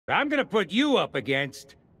I'm gonna put you up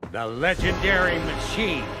against the legendary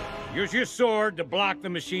machine. Use your sword to block the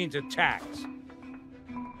machine's attacks.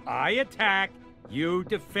 I attack, you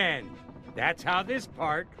defend. That's how this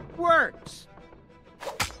part works.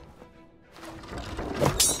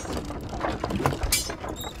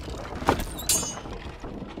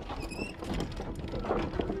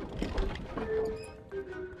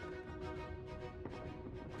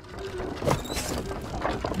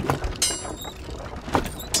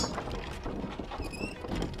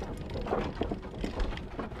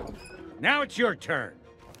 Now it's your turn.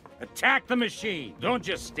 Attack the machine. Don't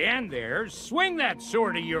just stand there. Swing that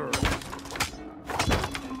sword of yours.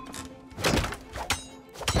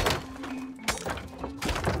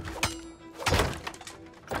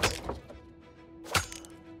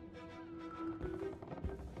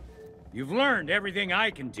 You've learned everything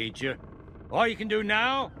I can teach you. All you can do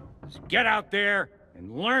now is get out there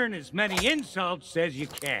and learn as many insults as you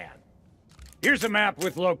can. Here's a map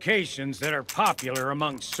with locations that are popular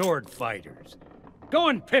among sword fighters. Go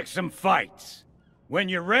and pick some fights. When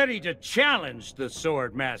you're ready to challenge the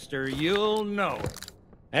Sword Master, you'll know it.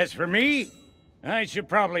 As for me, I should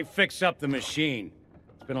probably fix up the machine.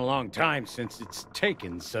 It's been a long time since it's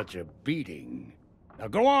taken such a beating. Now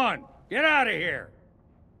go on, get out of here!